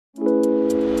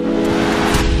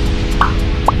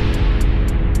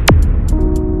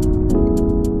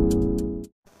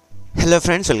Hello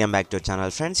friends, welcome back to our channel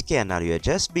friends.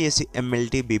 KNRUHS, B.Sc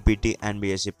MLT, BPT and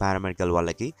B.Sc Paramedical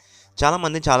వాళ్ళకి చాలా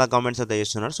మంది చాలా comments అయితే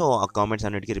చేస్తున్నారు. సో ఆ కామెంట్స్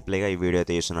అన్నిటికీ రిప్లైగా ఈ వీడియో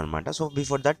అయితే చేస్తున్నాను అనమాట. సో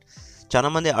బిఫోర్ దట్ చాలా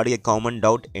మంది అడిగే కామన్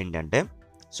డౌట్ ఏంటంటే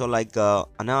సో లైక్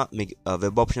అన్న మీకు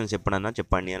వెబ్ ఆప్షన్స్ ఎప్పుడన్నా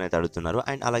చెప్పండి అని అయితే అడుగుతున్నారు.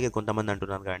 అండ్ అలాగే కొంతమంది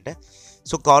అంటున్నారు అంటే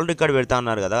సో కాల్ రికార్డ్ పెడతా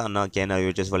అన్నారు కదా అన్న,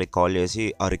 KNRUHS వాళ్ళకి కాల్ చేసి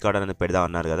ఆ రికార్డ్ అనేది పెడతా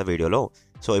అన్నారు కదా వీడియోలో,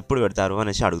 సో ఎప్పుడు పెడతారు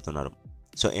అనేసి అడుగుతున్నారు.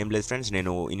 సో ఏం లేదు ఫ్రెండ్స్,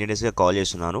 నేను ఇన్ని డేస్గా కాల్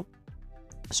చేస్తున్నాను.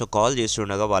 సో కాల్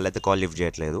చేస్తుండగా వాళ్ళైతే కాల్ లిఫ్ట్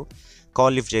చేయట్లేదు.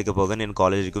 కాల్ లిఫ్ట్ చేయకపోగా నేను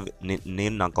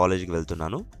నా కాలేజీకి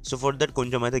వెళ్తున్నాను. సో ఫర్ దట్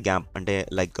కొంచెం అయితే గ్యాప్, అంటే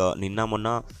లైక్ నిన్న మొన్న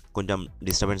కొంచెం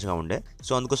డిస్టర్బెన్స్గా ఉండే.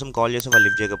 సో అందుకోసం కాల్ చేసి వాళ్ళు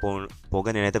లిఫ్ట్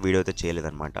చేయకపోగా నేనైతే వీడియో అయితే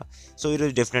చేయలేదన్నమాట. సో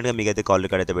ఈరోజు డెఫినెట్గా మీకైతే కాల్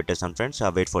రికార్డ్ అయితే పెట్టేస్తాను friends,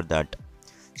 wait for that.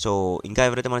 So ఇంకా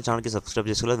ఎవరైతే మన ఛానల్కి సబ్స్క్రైబ్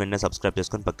చేసుకోలేదు వెంటనే సబ్స్క్రైబ్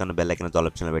చేసుకొని పక్కన బెల్ ఐకాన్ ఆల్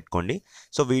ఆప్షన్లో పెట్టుకోండి.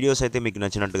 సో వీడియోస్ అయితే మీకు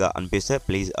నచ్చినట్టుగా అనిపిస్తే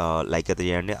ప్లీజ్ లైక్ అయితే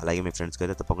చేయండి. అలాగే మీ ఫ్రెండ్స్కి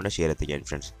అయితే తప్పకుండా షేర్ అయితే చేయండి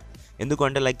ఫ్రెండ్స్.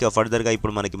 ఎందుకంటే లైక్ ఫర్దర్గా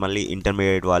ఇప్పుడు మనకి మళ్ళీ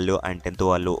ఇంటర్మీడియట్ వాళ్ళు అండ్ 10th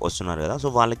వాళ్ళు వస్తున్నారు కదా, సో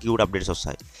వాళ్ళకి కూడా అప్డేట్స్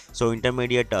వస్తాయి. సో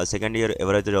ఇంటర్మీడియట్ సెకండ్ ఇయర్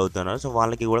ఎవరైతే చదువుతున్నారో సో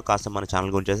వాళ్ళకి కూడా కాస్త మన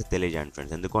ఛానల్ గురించి అయితే తెలియజేయండి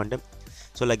ఫ్రెండ్స్. ఎందుకంటే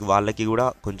సో లైక్ వాళ్ళకి కూడా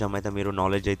కొంచెం అయితే మీరు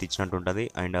నాలెడ్జ్ అయితే ఇచ్చినట్టు ఉంటుంది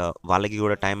అండ్ వాళ్ళకి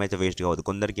కూడా టైం అయితే వేస్ట్ కావద్దు.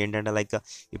 కొందరికి ఏంటంటే లైక్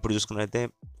ఇప్పుడు చూసుకున్నైతే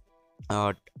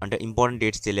అంటే ఇంపార్టెంట్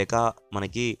డేట్స్ తెలియక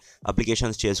మనకి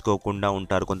అప్లికేషన్స్ చేసుకోకుండా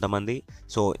ఉంటారు కొంతమంది.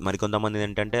 సో మరి కొంతమంది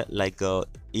ఏంటంటే లైక్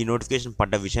ఈ నోటిఫికేషన్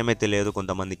పడ్డ విషయమే తెలియదు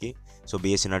కొంతమందికి. సో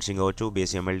B.Sc నర్సింగ్ కావచ్చు,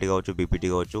 B.Sc MLT కావచ్చు, BPT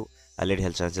కావచ్చు, అలైడ్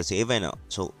హెల్త్ సైన్సెస్ ఏవైనా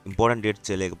సో ఇంపార్టెంట్ డేట్స్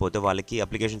తెలియకపోతే వాళ్ళకి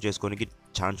అప్లికేషన్ చేసుకోనికి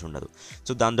ఛాన్స్ ఉండదు.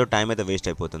 సో దాంతో టైం అయితే వేస్ట్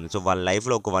అయిపోతుంది. సో వాళ్ళ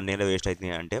లైఫ్లో ఒక 1 year వేస్ట్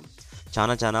అవుతుంది అంటే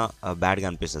చాలా బ్యాడ్గా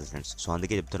అనిపిస్తుంది ఫ్రెండ్స్. సో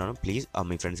అందుకే చెప్తున్నాను, ప్లీజ్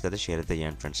మీ ఫ్రెండ్స్కి అయితే షేర్ అయితే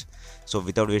చేయండి friends. So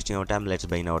without wasting hour time let's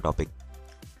బైన్ our topic.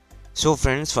 So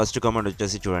friends first comment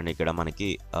వచ్చేసి చూడండి, ఇక్కడ మనకి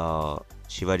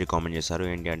శివాజీ కామెంట్ చేశారు.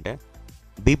 ఏంటి అంటే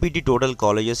BPT total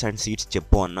colleges and seats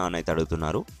చెప్పు అన్న అని అయితే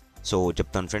అడుగుతున్నారు. సో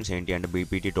చెప్తాను ఫ్రెండ్స్, ఏంటి అంటే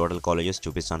BPT టోటల్ కాలేజెస్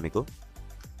చూపిస్తాను మీకు.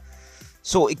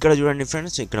 సో ఇక్కడ చూడండి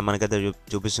ఫ్రెండ్స్, ఇక్కడ మనకైతే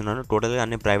చూపిస్తున్నాను. టోటల్గా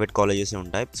అన్ని ప్రైవేట్ కాలేజెస్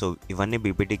ఉంటాయి. సో ఇవన్నీ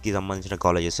BPTకి సంబంధించిన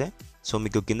కాలేజెసే. సో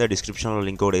మీకు కింద డిస్క్రిప్షన్లో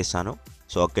లింక్ కూడా ఇస్తాను.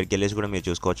 సో అక్కడికి వెళ్ళేసి కూడా మీరు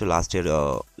చూసుకోవచ్చు.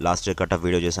 లాస్ట్ ఇయర్ కట్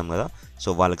వీడియో చేసాం కదా,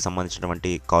 సో వాళ్ళకి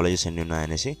సంబంధించినటువంటి కాలేజెస్ ఎన్ని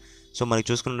ఉన్నాయనేసి. సో మనకి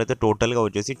చూసుకున్నట్లయితే టోటల్గా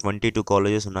వచ్చేసి 22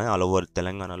 కాలేజెస్ ఉన్నాయి ఆల్ ఓవర్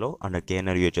తెలంగాణలో అండ్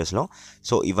KNRUHSలో.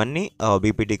 సో ఇవన్నీ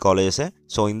BPT కాలేజెసే.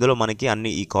 సో ఇందులో మనకి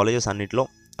ఈ కాలేజెస్ అన్నింటిలో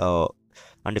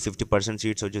అంటే 50%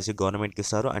 సీట్స్ వచ్చేసి గవర్నమెంట్కి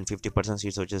ఇస్తారు అండ్ 50%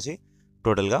 సీట్స్ వచ్చేసి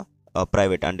టోటల్గా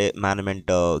ప్రైవేట్ అంటే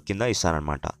మేనేజ్మెంట్ కింద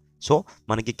ఇస్తారనమాట. సో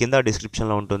మనకి కింద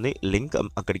డిస్క్రిప్షన్లో ఉంటుంది లింక్,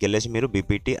 అక్కడికి వెళ్ళేసి మీరు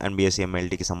BPT అండ్ B.Sc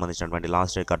MLTకి సంబంధించినటువంటి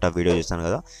లాస్ట్ ఇయర్ కట్ వీడియో చేస్తాను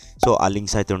కదా, సో ఆ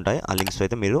లింక్స్ అయితే ఉంటాయి. ఆ లింక్స్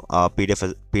అయితే మీరు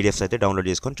పీడిఎఫ్స్ అయితే డౌన్లోడ్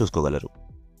చేసుకొని చూసుకోగలరు.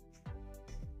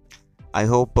 ఐ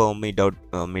హోప్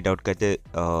మీ డౌట్కి అయితే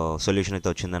సొల్యూషన్ అయితే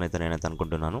వచ్చిందని అయితే నేనైతే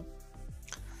అనుకుంటున్నాను.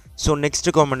 సో నెక్స్ట్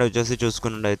కామెంట్ వచ్చేసి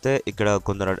చూసుకున్నట్టయితే ఇక్కడ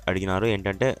కొందరు అడిగినారు,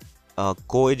 ఏంటంటే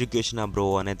కో ఎడ్యుకేషన్ బ్రో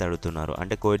అనేది అడుగుతున్నారు.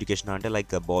 అంటే కో ఎడ్యుకేషన్ అంటే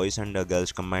లైక్ బాయ్స్ అండ్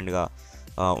గర్ల్స్ కంబైన్డ్గా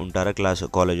ఉంటారా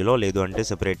కాలేజీలో, లేదు అంటే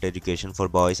separate education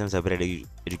for boys and separate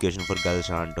education for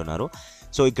girls అంటున్నారు.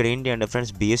 సో ఇక్కడ ఏంటి అంటే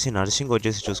ఫ్రెండ్స్, B.Sc నర్సింగ్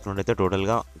వచ్చేసి చూసుకున్నట్టయితే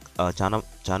టోటల్గా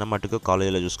చాలా మటుకు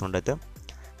కాలేజీలో చూసుకున్నట్టయితే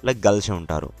లైక్ గర్ల్సే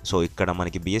ఉంటారు. సో ఇక్కడ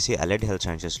మనకి B.Sc అలైడ్ హెల్త్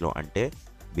సైన్సెస్లో అంటే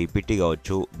BPT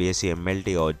కావచ్చు, B.Sc MLT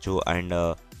కావచ్చు అండ్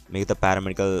మిగతా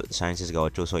పారామెడికల్ సైన్సెస్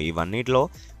కావచ్చు. సో ఇవన్నిట్లో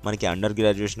మనకి అండర్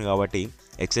గ్రాడ్యుయేషన్ కాబట్టి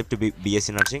ఎక్సెప్ట్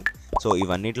B.Sc నర్సింగ్, సో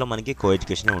ఇవన్నిట్లో మనకి కో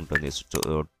ఎడ్యుకేషనే ఉంటుంది. సో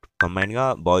కంబైన్గా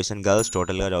బాయ్స్ అండ్ గర్ల్స్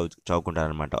టోటల్గా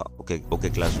చదువుకుంటారనమాట ఒకే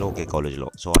క్లాస్లో ఒకే కాలేజ్లో.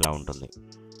 సో అలా ఉంటుంది.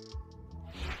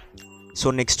 సో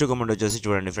నెక్స్ట్ కామెంట్ వచ్చేసి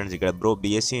చూడండి ఫ్రెండ్స్, ఇక్కడ బ్రో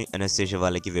B.Sc అనస్థీషియా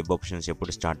వాళ్ళకి వెబ్ ఆప్షన్స్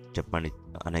ఎప్పుడు స్టార్ట్ చెప్పండి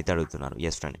అని అయితే అడుగుతున్నారు.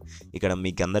 ఎస్ ఫ్రెండ్, ఇక్కడ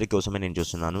మీకు అందరి కోసమే నేను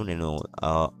చూస్తున్నాను. నేను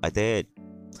అయితే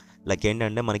లైక్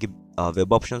ఏంటంటే మనకి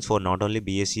web options for not only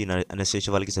B.Sc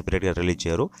anaesthesia వాళ్ళకి సెపరేట్గా రిలీజ్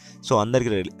చేయరు, సో అందరికి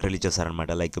రిలీజ్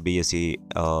చేస్తారనమాట. Like B.Sc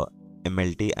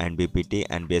MLT and BPT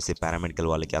and B.Sc paramedical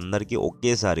వాళ్ళకి అందరికీ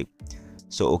ఒకేసారి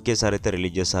అయితే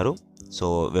రిలీజ్ చేస్తారు. సో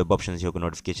వెబ్ ఆప్షన్స్ యొక్క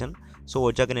నోటిఫికేషన్ సో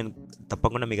వచ్చాక నేను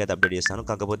తప్పకుండా మీకు అయితే అప్డేట్ చేస్తాను.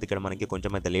 కాకపోతే ఇక్కడ మనకి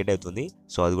కొంచెం అయితే లేట్ అవుతుంది,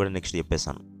 సో అది కూడా నెక్స్ట్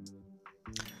చెప్పేస్తాను.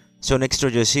 సో నెక్స్ట్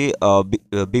వచ్చేసి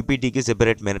BPTకి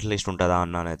సెపరేట్ మెరిట్ లిస్ట్ ఉంటుందా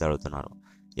అన్న అయితే అడుగుతున్నారు.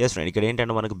 ఎస్ ఫ్రెండ్, ఇక్కడ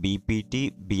ఏంటంటే మనకు BPT,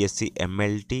 B.Sc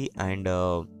MLT and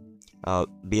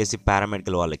B.Sc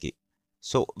paramedical వాళ్ళకి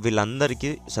సో వీళ్ళందరికీ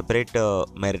సెపరేట్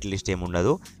మెరిట్ లిస్ట్ ఏమి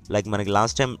ఉండదు. లైక్ మనకి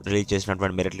లాస్ట్ టైం రిలీజ్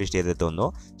చేసినటువంటి మెరిట్ లిస్ట్ ఏదైతే ఉందో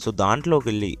సో దాంట్లోకి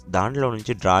వెళ్ళి దాంట్లో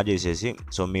నుంచి డ్రా చేసేసి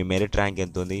సో మీ మెరిట్ ర్యాంక్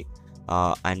ఎంత ఉంది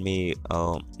అండ్ మీ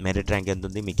మెరిట్ ర్యాంక్ ఎంత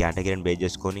ఉంది, మీ కేటగిరీని బేస్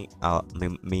చేసుకొని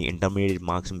మీ ఇంటర్మీడియట్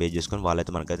మార్క్స్ని బేస్ చేసుకొని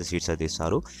వాళ్ళైతే మనకైతే సీట్స్ అయితే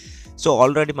ఇస్తారు. సో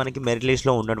ఆల్రెడీ మనకి మెరిట్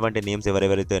లిస్ట్లో ఉన్నటువంటి నేమ్స్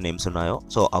ఎవరెవరైతే నేమ్స్ ఉన్నాయో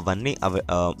సో అవన్నీ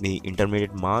మీ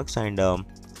intermediate marks and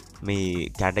me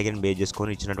కేటగిరీని base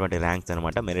చేసుకొని ఇచ్చినటువంటి ర్యాంక్స్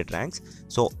అనమాట, మెరిట్ ర్యాంక్స్.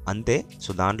 సో అంతే. సో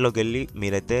దాంట్లోకి వెళ్ళి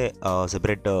మీరైతే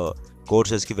సెపరేట్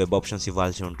కోర్సెస్కి వెబ్ ఆప్షన్స్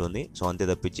ఇవ్వాల్సి ఉంటుంది. సో అంతే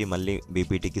తప్పించి మళ్ళీ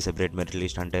బీపీటీకి సెపరేట్ మెరిట్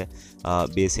లిస్ట్ అంటే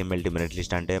B.Sc MLT మెరిట్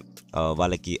లిస్ట్ అంటే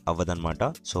వాళ్ళకి అవ్వదన్నమాట.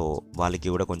 సో వాళ్ళకి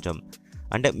కూడా కొంచెం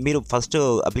అంటే మీరు ఫస్ట్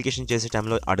అప్లికేషన్ చేసే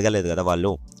టైంలో అడగలేదు కదా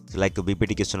వాళ్ళు, లైక్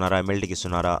బీపీటీకి ఇస్తున్నారా ఎంఎల్టీకి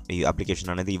ఇస్తున్నారా, ఈ అప్లికేషన్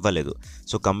అనేది ఇవ్వలేదు.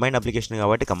 సో కంబైన్డ్ అప్లికేషన్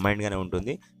కాబట్టి కంబైన్డ్గానే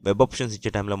ఉంటుంది. వెబ్ ఆప్షన్స్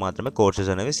ఇచ్చే టైంలో మాత్రమే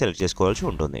కోర్సెస్ అనేవి సెలెక్ట్ చేసుకోవాల్సి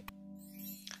ఉంటుంది.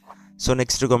 సో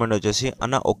నెక్స్ట్ రికమెండ్ వచ్చేసి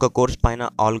అన్న, ఒక్క కోర్స్ పైన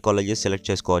ఆల్ కాలేజెస్ సెలెక్ట్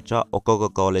చేసుకోవచ్చా?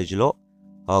 ఒక్కొక్క కాలేజ్లో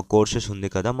కోర్సెస్ ఉంది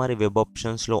కదా, మరి వెబ్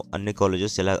ఆప్షన్స్లో అన్ని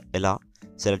కాలేజెస్ ఎలా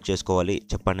సెలెక్ట్ చేసుకోవాలి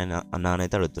చెప్పండి అన్న అని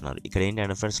అయితే అడుగుతున్నారు. ఇక్కడ ఏంటి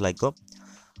అంటే ఫ్రెండ్స్, లైక్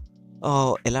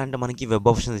ఎలా అంటే మనకి వెబ్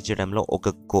ఆప్షన్స్ ఇచ్చే టైంలో ఒక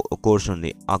కోర్స్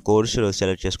ఉంది, ఆ కోర్సు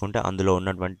సెలెక్ట్ చేసుకుంటే అందులో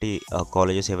ఉన్నటువంటి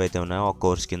కాలేజెస్ ఏవైతే ఉన్నాయో ఆ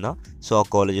కోర్స్ కింద సో ఆ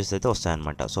కాలేజెస్ అయితే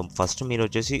వస్తాయన్నమాట. సో ఫస్ట్ మీరు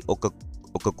వచ్చేసి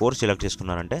ఒక కోర్స్ సెలెక్ట్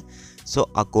చేసుకున్నారంటే సో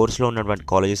ఆ కోర్స్లో ఉన్నటువంటి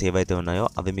కాలేజెస్ ఏవైతే ఉన్నాయో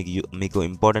అవి మీకు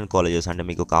ఇంపార్టెంట్ కాలేజెస్ అంటే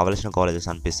మీకు కావాల్సిన కాలేజెస్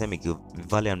అనిపిస్తే, మీకు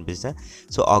ఇవ్వాలి అనిపిస్తే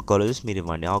సో ఆ కాలేజెస్ మీరు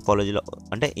ఇవ్వండి. ఆ కాలేజీలో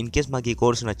అంటే ఇన్ కేస్ మాకు ఈ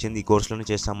కోర్సు నచ్చింది, ఈ కోర్సులోనే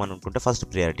చేస్తామని అనుకుంటే ఫస్ట్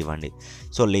ప్రియారిటీ ఇవ్వండి.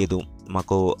 సో లేదు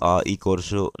మాకు ఈ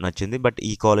కోర్సు నచ్చింది బట్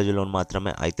ఈ కాలేజీలో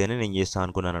మాత్రమే అయితేనే నేను చేస్తాను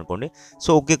అనుకున్నాను అనుకోండి,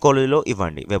 సో ఒకే కాలేజీలో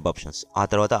ఇవ్వండి వెబ్ ఆప్షన్స్. ఆ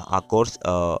తర్వాత ఆ కోర్స్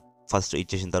ఫస్ట్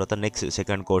ఇచ్చేసిన తర్వాత నెక్స్ట్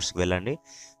సెకండ్ కోర్స్కి వెళ్ళండి.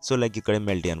 సో లైక్ ఇక్కడ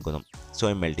MLT అనుకుందాం. సో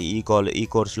MLT ఈ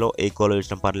కోర్స్లో ఏ కాలేజ్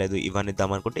ఇచ్చినా పర్లేదు, ఇవన్నీ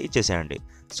ఇద్దామనుకుంటే ఇచ్చేసేయండి.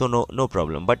 So no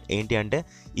problem. బట్ ఏంటి అంటే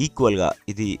ఈక్వల్గా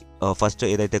ఇది ఫస్ట్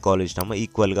ఏదైతే కాలేజ్ ఇచ్చినామో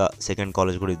ఈక్వల్గా సెకండ్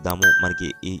కాలేజ్ కూడా ఇద్దాము, మనకి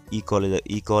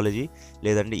ఈ కాలేజీ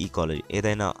లేదంటే ఈ కాలేజ్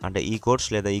ఏదైనా అంటే ఈ కోర్స్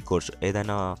లేదా ఈ కోర్స్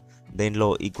ఏదైనా దేంట్లో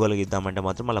ఈక్వల్గా ఇద్దామంటే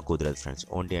మాత్రం అలా కుదరదు ఫ్రెండ్స్.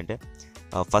 ఏంటి అంటే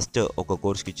ఫస్ట్ ఒక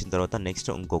కోర్స్కి ఇచ్చిన తర్వాత నెక్స్ట్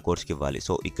ఇంకో కోర్స్కి ఇవ్వాలి.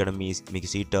 సో ఇక్కడ మీకు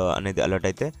సీట్ అనేది అలర్ట్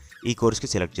అయితే ఈ కోర్స్కి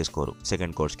సెలెక్ట్ చేసుకోరు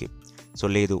సెకండ్ కోర్స్కి. సో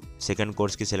లేదు సెకండ్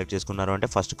కోర్స్కి సెలెక్ట్ చేసుకున్నారు అంటే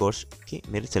ఫస్ట్ కోర్స్కి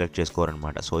మీరు సెలెక్ట్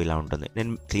చేసుకోరనమాట. సో ఇలా ఉంటుంది.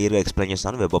 నేను క్లియర్గా ఎక్స్ప్లెయిన్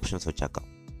చేస్తాను వెబ్ ఆప్షన్స్ వచ్చాక.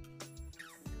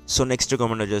 సో నెక్స్ట్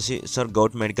కామెంట్ వచ్చేసి, సార్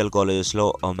గవర్నమెంట్ మెడికల్ కాలేజెస్లో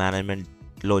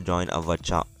మేనేజ్మెంట్లో జాయిన్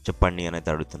అవ్వచ్చా చెప్పండి అని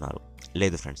అయితే అడుగుతున్నారు.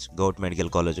 లేదు ఫ్రెండ్స్, గవర్నమెంట్ మెడికల్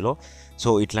కాలేజ్లో సో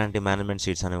ఇట్లాంటి మేనేజ్మెంట్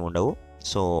సీట్స్ అనేవి ఉండవు.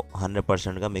 సో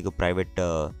 100%గా మీకు ప్రైవేట్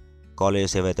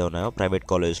కాలేజెస్ ఏవైతే ఉన్నాయో ప్రైవేట్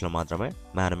కాలేజెస్లో మాత్రమే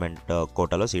మేనేజ్మెంట్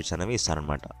కోటాలో సీట్స్ అనేవి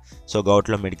ఇస్తారనమాట. సో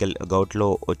గౌట్లో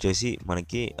వచ్చేసి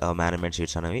మనకి మేనేజ్మెంట్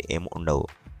సీట్స్ అనేవి ఏమి ఉండవు.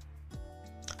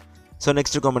 సో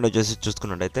నెక్స్ట్ కామెంట్ వచ్చేసి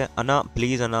చూసుకున్నట్టయితే, అన్న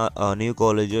ప్లీజ్ అన్న న్యూ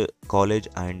కాలేజ్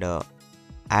అండ్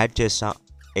యాడ్ చేస్తా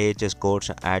AHS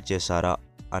కోర్స్ యాడ్ చేస్తారా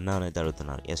అన్న అని అయితే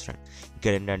అడుగుతున్నారు. ఎస్ ఫ్రెండ్,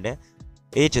 ఇక్కడ ఏంటంటే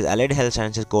AHS allied health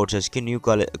sciences కోర్సెస్కి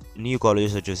new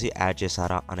colleges వచ్చేసి యాడ్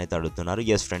చేస్తారా అని అయితే అడుగుతున్నారు.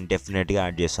 ఎస్ ఫ్రెండ్, డెఫినెట్గా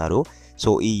యాడ్ చేస్తారు. సో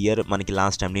ఈ ఇయర్ మనకి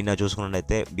లాస్ట్ టైం నిన్న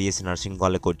చూసుకున్నట్టయితే BSc నర్సింగ్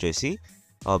వాళ్ళకి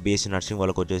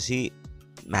వచ్చేసి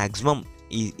మ్యాక్సిమం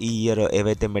ఈ ఇయర్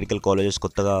ఏవైతే మెడికల్ కాలేజెస్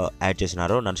కొత్తగా యాడ్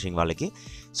చేసినారో నర్సింగ్ వాళ్ళకి,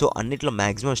 సో అన్నిట్లో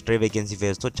మ్యాక్సిమం స్ట్రే వేకెన్సీ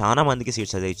ఫేస్తో చాలా మందికి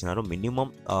సీట్స్ అయితే ఇచ్చినారు. మినిమం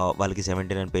వాళ్ళకి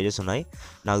 79 పేజెస్ ఉన్నాయి.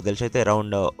 నాకు తెలిసి అయితే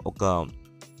అరౌండ్ ఒక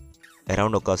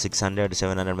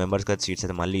 600-700 మెంబర్స్కి అయితే సీట్స్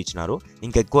అయితే మళ్ళీ ఇచ్చినారు.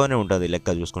 ఇంకా ఎక్కువనే ఉంటుంది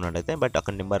లెక్క చూసుకున్నట్టయితే, బట్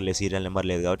అక్కడ నెంబర్ లేదు, సీరియల్ నెంబర్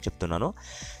లేదు కాబట్టి చెప్తున్నాను.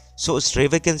 సో స్ట్రే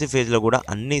వేకెన్సీ ఫేజ్లో కూడా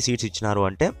అన్ని సీట్స్ ఇచ్చినారు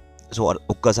అంటే సో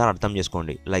ఒక్కసారి అర్థం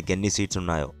చేసుకోండి లైక్ ఎన్ని సీట్స్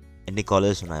ఉన్నాయో, ఎన్ని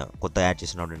కాలేజెస్ ఉన్నాయో కొత్త యాడ్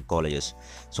చేసినటువంటి కాలేజెస్.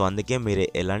 సో అందుకే మీరు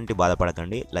ఎలాంటి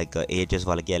బాధపడకండి. లైక్ AHS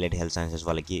వాళ్ళకి, అలైడ్ హెల్త్ సైన్సెస్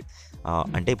వాళ్ళకి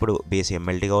అంటే ఇప్పుడు B.Sc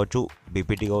MLT కావచ్చు,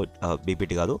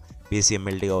 BPT కాదు B.Sc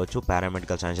MLT కావచ్చు,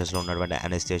 పారామెడికల్ సైన్సెస్లో ఉన్నటువంటి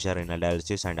anaesthesia, renal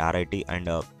dialysis and RIT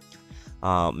and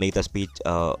మిగతా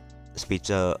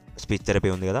స్పీచ్ థెరపీ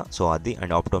ఉంది కదా, సో అది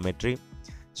and optometry,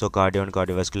 so cardio and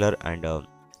cardiovascular and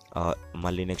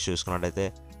మళ్ళీ నెక్స్ట్ చూసుకున్నట్టయితే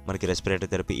మనకి రెస్పిరేటరీ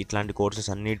థెరపీ, ఇట్లాంటి కోర్సెస్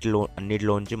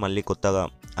అన్నిటిలోంచి మళ్ళీ కొత్తగా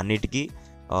అన్నిటికీ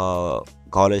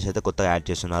కాలేజ్ అయితే కొత్తగా యాడ్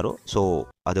చేస్తున్నారు. సో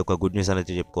అదొక గుడ్ న్యూస్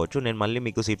అనేది చెప్పుకోవచ్చు. నేను మళ్ళీ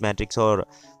మీకు సీట్ మ్యాట్రిక్స్ ఆర్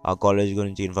ఆ కాలేజ్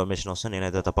గురించి ఇన్ఫర్మేషన్ వస్తే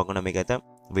నేనైతే తప్పకుండా మీకైతే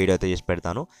వీడియో అయితే చేసి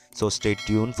పెడతాను. So stay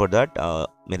tune for that.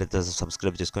 మీరైతే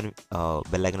సబ్స్క్రైబ్ చేసుకొని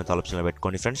బెల్ ఐకాన్ ఆప్షన్లో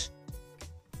పెట్టుకోండి ఫ్రెండ్స్.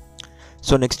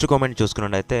 సో నెక్స్ట్ కామెంట్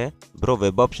చూసుకున్నట్టయితే, బ్రో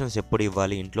వెబ్ ఆప్షన్స్ ఎప్పుడు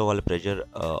ఇవ్వాలి, ఇంట్లో వాళ్ళ ప్రెషర్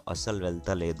అస్సలు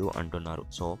వెళ్తా లేదు అంటున్నారు.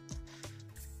 సో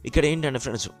ఇక్కడ ఏంటంటే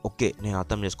ఫ్రెండ్స్, ఓకే నేను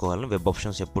అర్థం చేసుకోవాలని వెబ్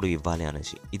ఆప్షన్స్ ఎప్పుడు ఇవ్వాలి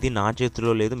అనేసి, ఇది నా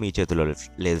చేతిలో లేదు, మీ చేతిలో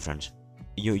లేదు ఫ్రెండ్స్.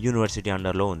 యూనివర్సిటీ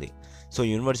అండర్లో ఉంది. సో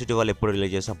యూనివర్సిటీ వాళ్ళు ఎప్పుడు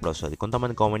రిలీజ్ చేస్తే అప్పుడు వస్తుంది.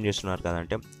 కొంతమంది కామెంట్ చేస్తున్నారు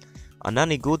కదంటే, అన్న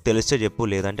నీకు తెలిస్తే చెప్పు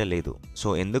లేదంటే లేదు, సో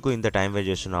ఎందుకు ఇంత టైం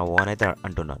వేస్ట్ చేస్తున్నావు అని అయితే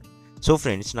అంటున్నారు. సో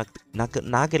ఫ్రెండ్స్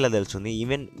నాకు ఎలా తెలుస్తుంది,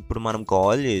 ఈవెన్ ఇప్పుడు మనం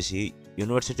కాల్ చేసి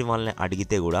యూనివర్సిటీ వాళ్ళని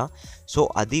అడిగితే కూడా సో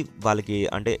అది వాళ్ళకి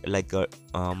అంటే లైక్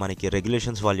మనకి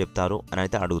రెగ్యులేషన్స్ వాళ్ళు చెప్తారు అని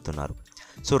అయితే అడుగుతున్నారు.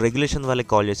 సో రెగ్యులేషన్ వాళ్ళకి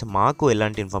కాల్ చేసి మాకు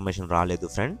ఎలాంటి ఇన్ఫర్మేషన్ రాలేదు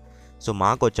ఫ్రెండ్, సో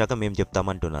మాకు వచ్చాక మేము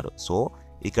చెప్తామంటున్నారు. సో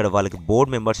ఇక్కడ వాళ్ళకి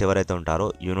బోర్డ్ మెంబర్స్ ఎవరైతే ఉంటారో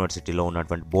యూనివర్సిటీలో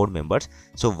ఉన్నటువంటి బోర్డ్ మెంబర్స్,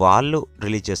 సో వాళ్ళు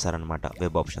రిలీజ్ చేస్తారనమాట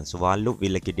వెబ్ ఆప్షన్స్. వాళ్ళు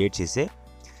వీళ్ళకి డేట్స్ ఇస్తే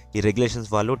ఈ రెగ్యులేషన్స్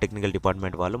వాళ్ళు, టెక్నికల్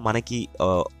డిపార్ట్మెంట్ వాళ్ళు మనకి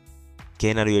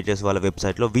KNRUHS వాళ్ళ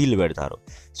వెబ్సైట్లో వీళ్ళు పెడతారు.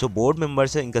 సో బోర్డ్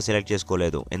మెంబర్స్ ఇంకా సెలెక్ట్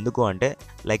చేసుకోలేదు. ఎందుకు అంటే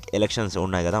లైక్ ఎలక్షన్స్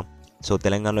ఉన్నాయి కదా, సో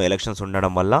తెలంగాణలో ఎలక్షన్స్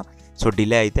ఉండడం వల్ల సో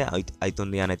డిలే అయితే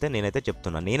అవుతుంది అని అయితే నేనైతే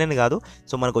చెప్తున్నాను. నేనని కాదు,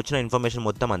 సో మనకు వచ్చిన ఇన్ఫర్మేషన్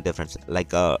మొత్తం అంతే ఫ్రెండ్స్.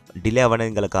 లైక్ డిలే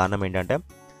అవ్వడానికి గల కారణం ఏంటంటే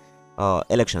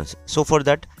ఎలక్షన్స్. సో ఫర్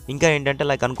దట్ ఇంకా ఏంటంటే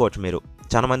లైక్ అనుకోవచ్చు మీరు,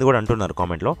 చాలామంది కూడా అంటున్నారు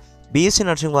కామెంట్లో, B.Sc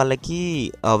నర్సింగ్ వాళ్ళకి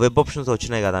వెబ్ ఆప్షన్స్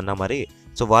వచ్చినాయి కదన్న మరి,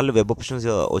 సో వాళ్ళు వెబ్ ఆప్షన్స్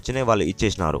వచ్చినాయి, వాళ్ళు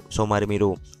ఇచ్చేసినారు, సో మరి మీరు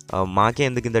మాకే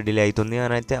ఎందుకు ఇంత డిలే అవుతుంది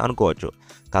అని అయితే అనుకోవచ్చు.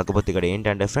 కాకపోతే ఇక్కడ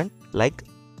ఏంటంటే ఫ్రెండ్, లైక్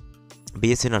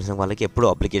B.Sc నర్సింగ్ వాళ్ళకి ఎప్పుడు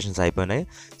అప్లికేషన్స్ అయిపోయినాయి.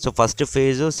 So first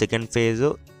phase, second phase,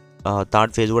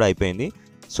 third phase కూడా అయిపోయింది.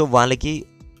 సో వాళ్ళకి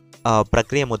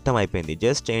ప్రక్రియ మొత్తం అయిపోయింది.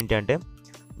 జస్ట్ ఏంటంటే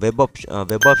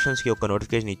వెబ్ ఆప్షన్స్కి ఒక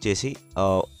నోటిఫికేషన్ ఇచ్చేసి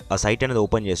ఆ సైట్ అనేది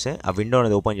ఓపెన్ చేస్తే, ఆ విండో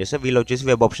అనేది ఓపెన్ చేస్తే వీళ్ళు వచ్చేసి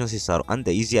వెబ్ ఆప్షన్స్ ఇస్తారు,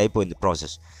 అంతే, ఈజీ అయిపోయింది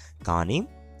ప్రాసెస్. కానీ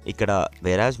ఇక్కడ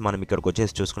వేరాజ్ మనం ఇక్కడికి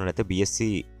వచ్చేసి చూసుకున్నట్లయితే B.Sc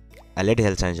అలైడ్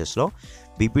హెల్త్ సైన్సెస్లో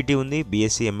BPT ఉంది,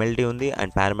 B.Sc MLT ఉంది,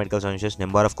 and paramedical sciences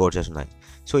number of courses ఉన్నాయి.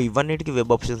 సో ఇవన్నిటికీ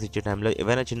వెబ్ ఆప్షన్స్ ఇచ్చే టైంలో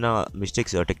ఏవైనా చిన్న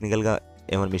మిస్టేక్స్, టెక్నికల్గా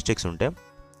ఏమైనా మిస్టేక్స్ ఉంటే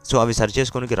సో అవి సర్చ్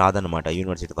చేసుకోనికి రాదన్నమాట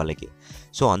యూనివర్సిటీ వాళ్ళకి.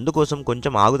 సో అందుకోసం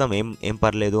కొంచెం ఆగుదాం, ఏం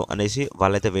పర్లేదు అనేసి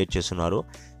వాళ్ళైతే వెయిట్ చేస్తున్నారు.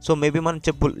 సో మేబీ మనం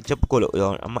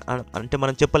అంటే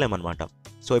మనం చెప్పలేమన్నమాట.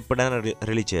 సో ఎప్పుడైనా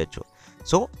రిలీజ్ చేయొచ్చు.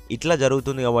 సో ఇట్లా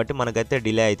జరుగుతుంది కాబట్టి మనకైతే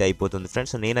డిలే అయితే అయిపోతుంది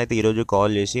ఫ్రెండ్స్. నేనైతే ఈరోజు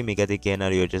కాల్ చేసి మీకైతే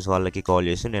KNRUHS వాళ్ళకి కాల్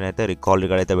చేసి నేనైతే కాల్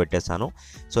రికార్డ్ అయితే పెట్టేస్తాను.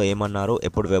 సో ఏమన్నారు,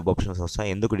 ఎప్పుడు వెబ్ ఆప్షన్స్ వస్తాయి,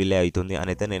 ఎందుకు డిలే అవుతుంది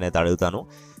అని అయితే నేనైతే అడుగుతాను.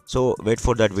 So wait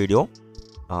for that video.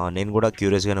 నేను కూడా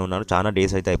క్యూరియస్గానే ఉన్నాను, చాలా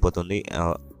డేస్ అయితే అయిపోతుంది.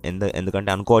 ఎందుకంటే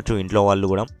అనుకోవచ్చు ఇంట్లో వాళ్ళు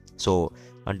కూడా, సో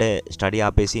అంటే స్టడీ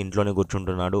ఆపేసి ఇంట్లోనే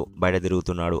కూర్చుంటున్నాడు, బయట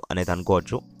తిరుగుతున్నాడు అనేది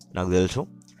అనుకోవచ్చు, నాకు తెలుసు.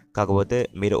 కాకపోతే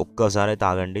మీరు ఒక్కసారి అయితే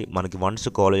ఆగండి. మనకి వన్స్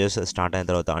కాలేజెస్ స్టార్ట్ అయిన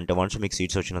తర్వాత, అంటే వన్స్ మీకు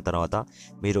సీట్స్ వచ్చిన తర్వాత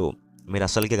మీరు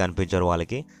అస్సలకే కనిపించరు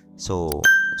వాళ్ళకి.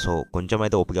 సో కొంచెం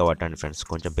అయితే ఓపిక పట్టండి ఫ్రెండ్స్,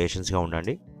 కొంచెం పేషెన్స్గా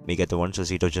ఉండండి. మీకైతే వన్స్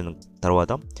సీట్ వచ్చిన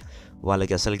తర్వాత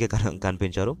వాళ్ళకి అస్సలకే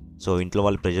కనిపించారు. సో ఇంట్లో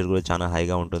వాళ్ళ ప్రెషర్ కూడా చాలా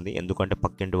హైగా ఉంటుంది, ఎందుకంటే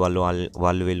పక్కింటి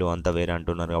వాళ్ళు వీళ్ళు అంతా వేరే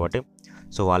అంటున్నారు కాబట్టి,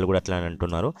 సో వాళ్ళు కూడా అట్లా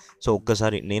అంటున్నారు. సో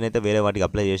ఒక్కసారి నేనైతే వేరే వాటికి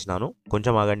అప్లై చేసినాను,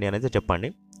 కొంచెం ఆగండి అని అయితే చెప్పండి.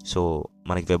 సో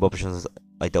మనకి వెబ్ ఆప్షన్స్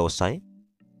అయితే వస్తాయి.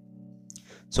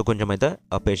 సో కొంచెం అయితే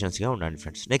పేషెన్స్గా ఉండండి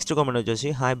ఫ్రెండ్స్. నెక్స్ట్ కామెంట్ వచ్చేసి,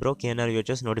 హాయ్ బ్రో,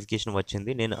 KNRUHS నోటిఫికేషన్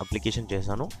వచ్చింది, నేను అప్లికేషన్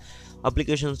చేశాను.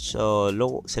 అప్లికేషన్స్లో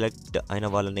సెలెక్ట్ అయిన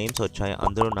వాళ్ళ నేమ్స్ వచ్చాయి,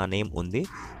 అందులో నా నేమ్ ఉంది.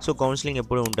 సో కౌన్సిలింగ్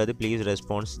ఎప్పుడు ఉంటుంది, please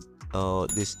response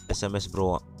this SMS bro,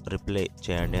 reply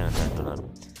చేయండి అని అంటున్నారు.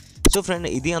 సో ఫ్రెండ్,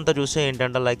 ఇది అంతా చూస్తే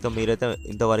ఏంటంటే లైక్ మీరైతే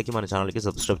ఇంతవరకు మన ఛానల్కి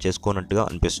సబ్స్క్రైబ్ చేసుకోనట్టుగా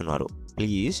అనిపిస్తున్నారు.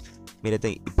 ప్లీజ్ మీరైతే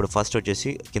ఇప్పుడు ఫస్ట్ వచ్చేసి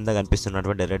కింద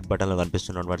కనిపిస్తున్నటువంటి రెడ్ బటన్లో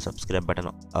కనిపిస్తున్నటువంటి సబ్స్క్రైబ్ బటన్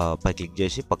పై క్లిక్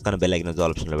చేసి పక్కన బెల్ ఐకాన్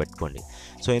ఆప్షన్లో పెట్టుకోండి.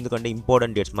 సో ఎందుకంటే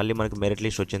ఇంపార్టెంట్ డేట్స్ మళ్ళీ మనకి మెరిట్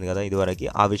లిస్ట్ వచ్చింది కదా ఇదివరకు,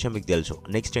 ఆ విషయం మీకు తెలుసు.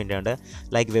 నెక్స్ట్ ఏంటంటే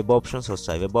లైక్ వెబ్ ఆప్షన్స్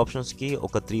వస్తాయి. వెబ్ ఆప్షన్స్కి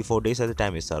ఒక 3-4 డేస్ అయితే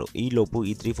టైం ఇస్తారు. ఈ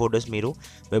 3-4 డేస్ మీరు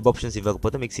వెబ్ ఆప్షన్స్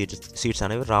ఇవ్వకపోతే మీకు సీట్స్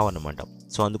అనేవి రావన్నమాట.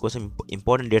 సో అందుకోసం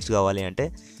ఇంపార్టెంట్ డేట్స్ కావాలి అంటే,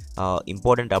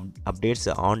 ఇంపార్టెంట్ అప్డేట్స్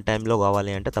ఆన్ టైంలో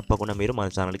కావాలి అంటే తప్పకుండా మీరు మన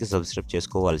ఛానల్కి సబ్స్క్రైబ్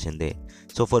చేసుకోవాల్సిందే.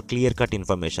 So for clear cut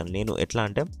information, నేను ఎట్లా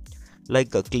అంటే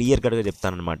లైక్ క్లియర్ కట్గా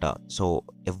చెప్తానమాట, సో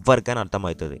ఎవరికైనా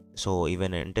అర్థమవుతుంది. సో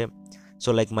ఈవెన్ అంటే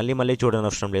సో లైక్ మళ్ళీ చూడని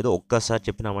అవసరం లేదు, ఒక్కసారి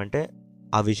చెప్పినామంటే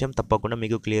ఆ విషయం తప్పకుండా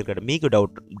మీకు క్లియర్ కట్, మీకు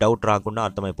డౌట్ రాకుండా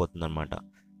అర్థమైపోతుంది అనమాట.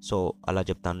 సో అలా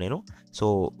చెప్తాను నేను. So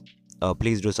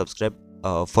please do subscribe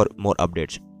for more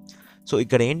updates. So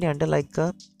ఇక్కడ ఏంటి అంటే లైక్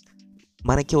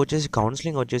మనకి వచ్చేసి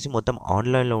కౌన్సిలింగ్ వచ్చేసి మొత్తం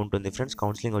ఆన్లైన్లో ఉంటుంది ఫ్రెండ్స్,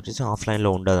 కౌన్సిలింగ్ వచ్చేసి ఆఫ్లైన్లో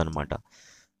ఉండదు అనమాట.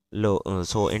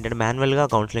 సో ఏంటంటే మాన్యువల్గా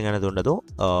కౌన్సిలింగ్ అనేది ఉండదు.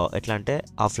 ఎట్లా అంటే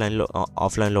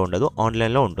ఆఫ్లైన్లో ఉండదు,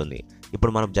 ఆన్లైన్లో ఉంటుంది.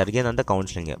 ఇప్పుడు మనకు జరిగేదంతా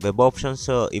కౌన్సిలింగే. వెబ్ ఆప్షన్స్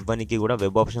ఇవ్వడానికి కూడా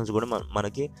వెబ్ ఆప్షన్స్ కూడా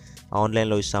మనకి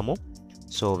ఆన్లైన్లో ఇస్తాము.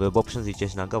 సో వెబ్ ఆప్షన్స్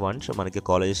ఇచ్చేసినాక వన్స్ మనకి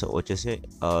కాలేజెస్ వచ్చేసి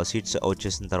సీట్స్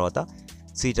వచ్చేసిన తర్వాత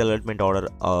సీట్ అలాట్మెంట్ ఆర్డర్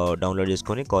డౌన్లోడ్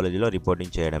చేసుకొని కాలేజీలో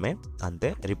రిపోర్టింగ్ చేయడమే,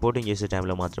 అంతే. రిపోర్టింగ్ చేసే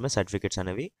టైంలో మాత్రమే సర్టిఫికేట్స్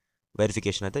అనేవి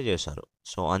వెరిఫికేషన్ అయితే చేస్తారు.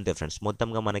 సో అంతే ఫ్రెండ్స్,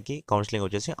 మొత్తంగా మనకి కౌన్సిలింగ్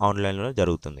వచ్చేసి ఆన్లైన్లో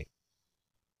జరుగుతుంది.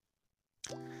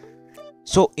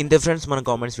 సో ఇంతే ఫ్రెండ్స్ మన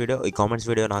ఈ కామెంట్స్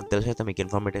వీడియో నాకు తెలిసి అయితే మీకు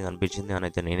ఇన్ఫర్మేటివ్ అనిపించింది అని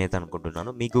అయితే నేనైతే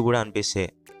అనుకుంటున్నాను. మీకు కూడా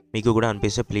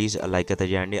అనిపిస్తే ప్లీజ్ లైక్ అయితే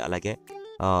చేయండి, అలాగే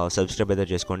సబ్స్క్రైబ్ అయితే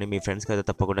చేసుకోండి. మీ ఫ్రెండ్స్కి అయితే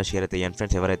తప్పకుండా షేర్ అయితే చేయండి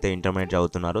ఫ్రెండ్స్, ఎవరైతే ఇంటర్మీడియట్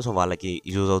చదువుతున్నారో సో వాళ్ళకి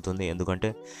యూజ్ అవుతుంది.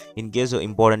 ఎందుకంటే ఇన్ కేసు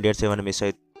ఇంపార్టెంట్ డేట్స్ ఏమైనా మిస్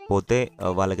అయిపోతే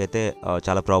వాళ్ళకైతే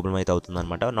చాలా ప్రాబ్లం అయితే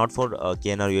అవుతుందన్నమాట. నాట్ ఫర్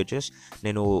KNRUHS,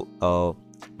 నేను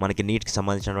మనకి నీట్కి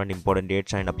సంబంధించినటువంటి important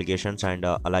dates and applications and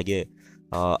అలాగే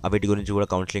వీటి గురించి కూడా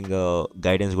కౌన్సిలింగ్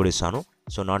గైడెన్స్ కూడా ఇస్తాను.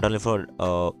 So not only for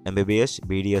MBBS,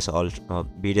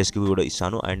 BDSకి కూడా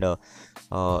ఇస్తాను, అండ్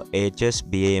AHS,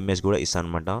 BAMS కూడా ఇస్తాను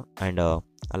అనమాట. అండ్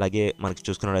అలాగే మనకి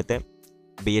చూసుకున్నట్లయితే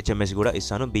BHMS కూడా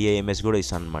ఇస్తాను, BAMS కూడా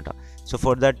ఇస్తాను అనమాట. So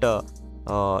for that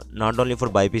not only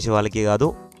for BiPC వాళ్ళకి కాదు,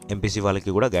 MPC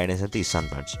వాళ్ళకి కూడా గైడెన్స్ అయితే ఇస్తాను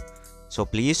ఫ్రెండ్స్. సో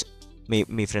ప్లీజ్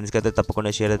మీ ఫ్రెండ్స్కి అయితే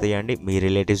తప్పకుండా షేర్ అయితే చేయండి, మీ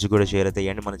రిలేటివ్స్ కూడా షేర్ అయితే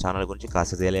చేయండి, మన ఛానల్ గురించి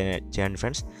కాస్త తెలియచేయండి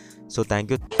ఫ్రెండ్స్. So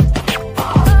thank you.